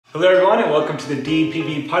Hello everyone and welcome to the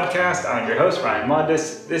DPB podcast. I'm your host, Ryan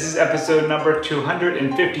Mondis. This is episode number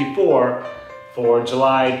 254 for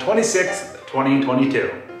July 26th,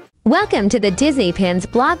 2022. Welcome to the Disney Pins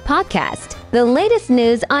blog podcast, the latest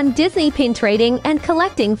news on Disney pin trading and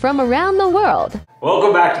collecting from around the world.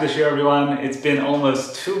 Welcome back to the show, everyone. It's been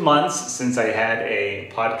almost 2 months since I had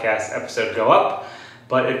a podcast episode go up,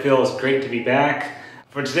 but it feels great to be back.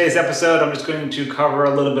 For today's episode, I'm just going to cover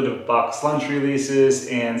a little bit of BoxLunch releases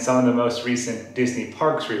and some of the most recent Disney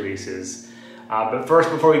Parks releases. But first,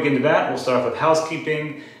 before we get into that, we'll start off with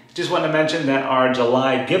housekeeping. Just want to mention that our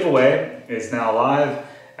July giveaway is now live.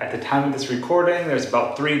 At the time of this recording, there's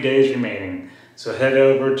about 3 days remaining. So head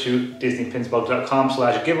over to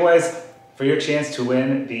disneypinsblog.com/giveaways for your chance to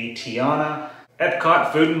win the Tiana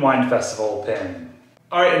Epcot Food and Wine Festival pin.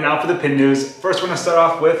 All right, and now for the pin news. First, we're going to start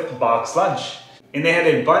off with BoxLunch. And they had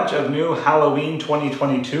a bunch of new Halloween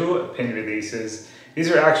 2022 pin releases.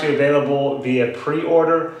 These are actually available via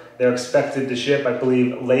pre-order. They're expected to ship, I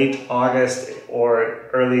believe, late August or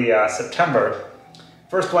early September.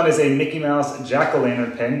 First one is a Mickey Mouse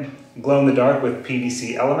Jack-O-Lantern pin, glow-in-the-dark with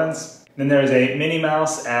PVC elements. Then there's a Minnie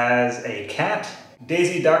Mouse as a cat,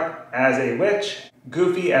 Daisy Duck as a witch,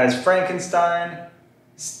 Goofy as Frankenstein,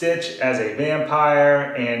 Stitch as a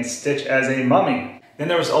vampire, and Stitch as a mummy. Then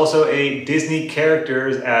there was also a Disney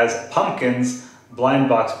Characters as Pumpkins blind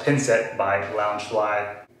box pin set by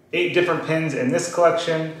Loungefly. 8 different pins in this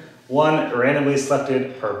collection, one randomly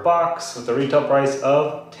selected per box with a retail price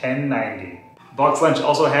of $10.90. BoxLunch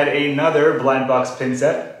also had another blind box pin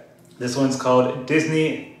set. This one's called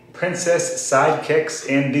Disney Princess Sidekicks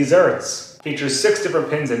and Desserts. Features 6 different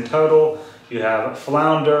pins in total. You have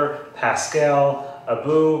Flounder, Pascal,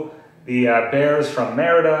 Abu, the bears from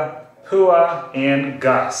Merida, Pua, and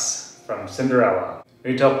Gus from Cinderella.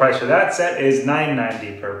 Retail price for that set is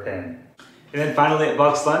 $9.90 per pin. And then finally at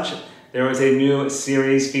BoxLunch, there was a new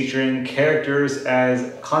series featuring characters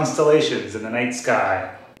as constellations in the night sky.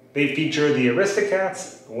 They feature the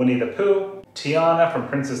Aristocats, Winnie the Pooh, Tiana from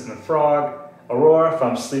Princess and the Frog, Aurora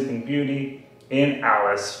from Sleeping Beauty, and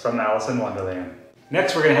Alice from Alice in Wonderland.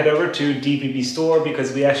 Next, we're going to head over to DPB Store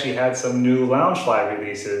because we actually had some new Loungefly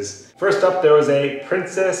releases. First up, there was a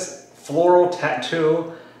Princess Floral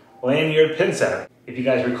Tattoo lanyard pin set. If you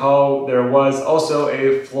guys recall, there was also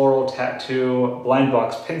a Floral Tattoo blind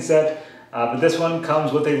box pin set, but this one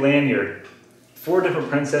comes with a lanyard. 4 different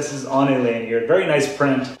princesses on a lanyard. Very nice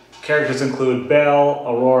print. Characters include Belle,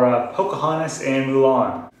 Aurora, Pocahontas, and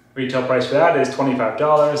Mulan. Retail price for that is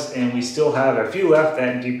 $25, and we still have a few left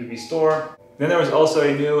at DPB Store. Then there was also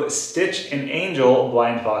a new Stitch and Angel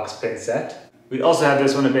blind box pin set. We also have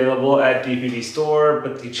this one available at DPB Store,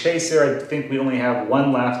 but the Chaser, I think we only have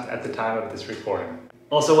 1 left at the time of this recording.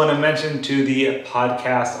 Also want to mention to the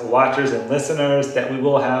podcast watchers and listeners that we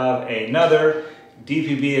will have another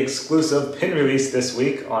DPB exclusive pin release this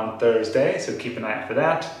week on Thursday, so keep an eye out for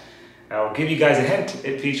that. I'll give you guys a hint,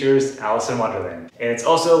 it features Alice in Wonderland. And it's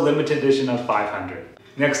also a limited edition of 500.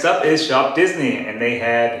 Next up is Shop Disney, and they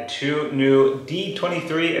had 2 new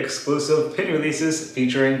D23 exclusive pin releases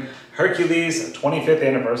featuring Hercules' 25th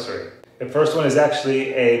anniversary. The first one is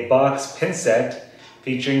actually a box pin set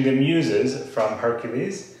featuring the Muses from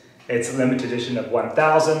Hercules. It's a limited edition of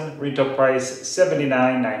 1,000, retail price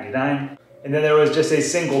 $79.99. And then there was just a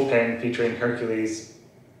single pin featuring Hercules,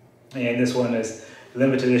 and this one is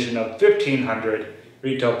limited edition of 1,500,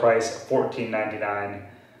 retail price $14.99.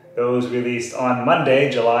 Those released on Monday,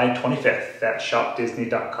 July 25th at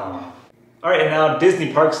shopdisney.com. All right, and now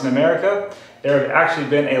Disney Parks in America. There have actually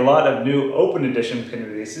been a lot of new open edition pin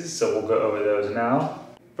releases, so we'll go over those now.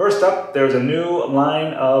 First up, there's a new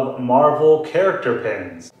line of Marvel character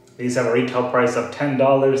pins. These have a retail price of $10.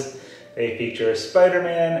 They feature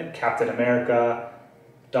Spider-Man, Captain America,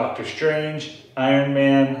 Doctor Strange, Iron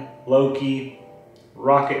Man, Loki,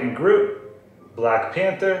 Rocket and Groot, Black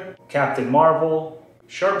Panther, Captain Marvel,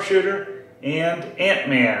 Sharpshooter, and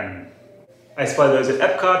Ant-Man. I supplied those at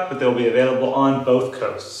Epcot, but they'll be available on both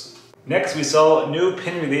coasts. Next, we saw new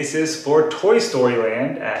pin releases for Toy Story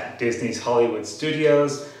Land at Disney's Hollywood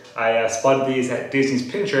Studios. I spotted these at Disney's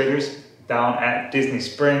Pin Traders down at Disney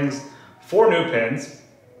Springs. 4 new pins,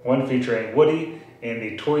 one featuring Woody and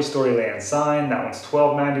the Toy Story Land sign. That one's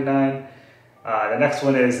 $12.99. The next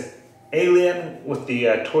one is Alien with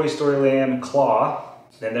the Toy Story Land claw.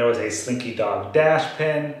 Then there was a Slinky Dog Dash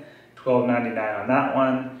pin, $12.99 on that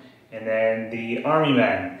one. And then the Army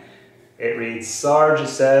Men. It reads, Sarge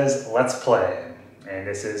says, let's play. And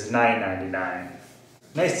this is $9.99.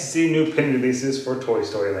 Nice to see new pin releases for Toy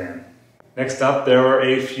Story Land. Next up, there were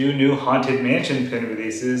a few new Haunted Mansion pin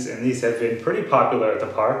releases, and these have been pretty popular at the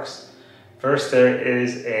parks. First, there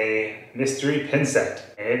is a mystery pin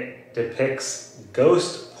set. It depicts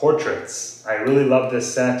ghost portraits. I really love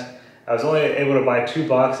this set. I was only able to buy 2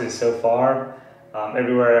 boxes so far.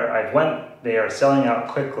 Everywhere I went, they are selling out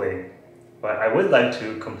quickly. But I would like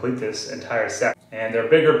to complete this entire set. And they're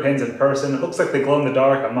bigger pins in person. It looks like they glow in the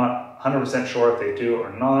dark. I'm not 100% sure if they do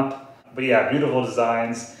or not. But yeah, beautiful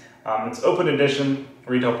designs. It's open edition,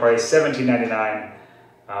 retail price $17.99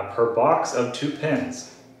 per box of 2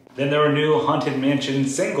 pins. Then there were new Haunted Mansion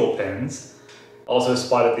single pins. Also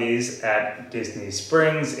spotted these at Disney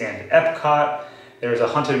Springs and Epcot. There's a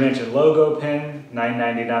Haunted Mansion logo pin,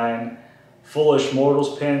 $9.99. Foolish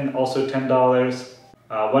Mortals pin, also $10.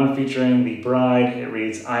 One featuring the bride, it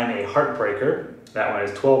reads, "I'm a Heartbreaker." That one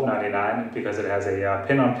is $12.99 because it has a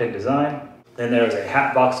pin-on-pin design. Then there's a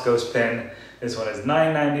Hatbox Ghost pin. This one is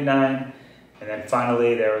 $9.99. And then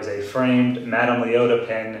finally, there was a framed Madame Leota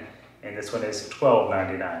pin, and this one is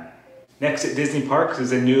 $12.99. Next at Disney Parks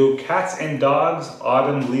is a new Cats and Dogs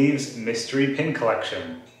Autumn Leaves Mystery Pin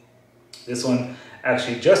Collection. This one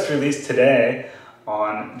actually just released today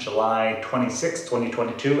on July 26,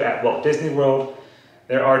 2022 at Walt Disney World.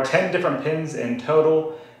 There are 10 different pins in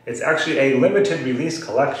total. It's actually a limited release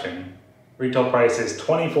collection. Retail price is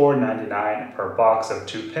 $24.99 per box of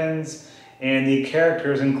 2 pins, and the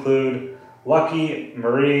characters include Lucky,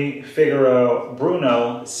 Marie, Figaro,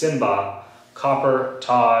 Bruno, Simba, Copper,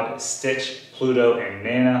 Todd, Stitch, Pluto, and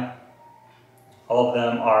Nana. All of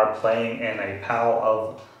them are playing in a pile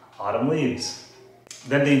of autumn leaves.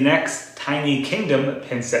 Then the next Tiny Kingdom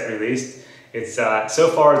pin set released. It's so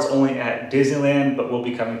far it's only at Disneyland, but will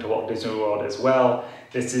be coming to Walt Disney World as well.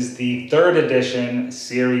 This is the 3rd edition,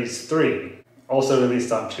 Series 3. Also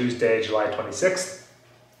released on Tuesday, July 26th.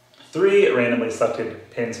 3 randomly selected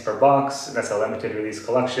pins per box. That's a limited release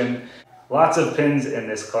collection. Lots of pins in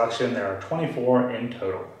this collection. There are 24 in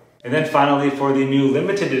total. And then finally, for the new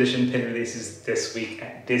limited edition pin releases this week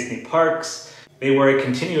at Disney Parks, they were a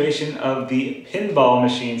continuation of the Pinball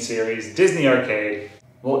Machine series, Disney Arcade.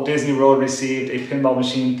 Walt Disney World received a pinball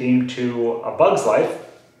machine themed to A Bug's Life,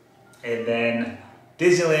 and then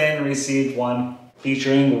Disneyland received one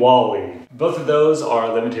featuring Wall-E. Both of those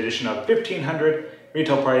are limited edition of 1,500,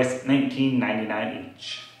 retail price $19.99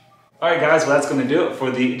 each. Alright guys, well that's going to do it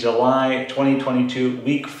for the July 2022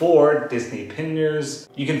 Week 4 Disney Pin News.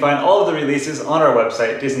 You can find all of the releases on our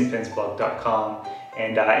website, DisneyPinsBlog.com.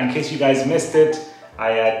 And in case you guys missed it,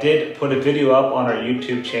 I did put a video up on our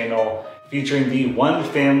YouTube channel featuring the One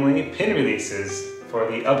Family pin releases for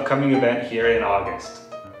the upcoming event here in August.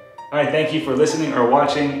 Alright, thank you for listening or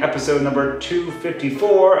watching episode number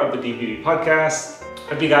 254 of the DPB podcast.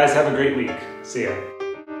 Hope you guys have a great week. See ya.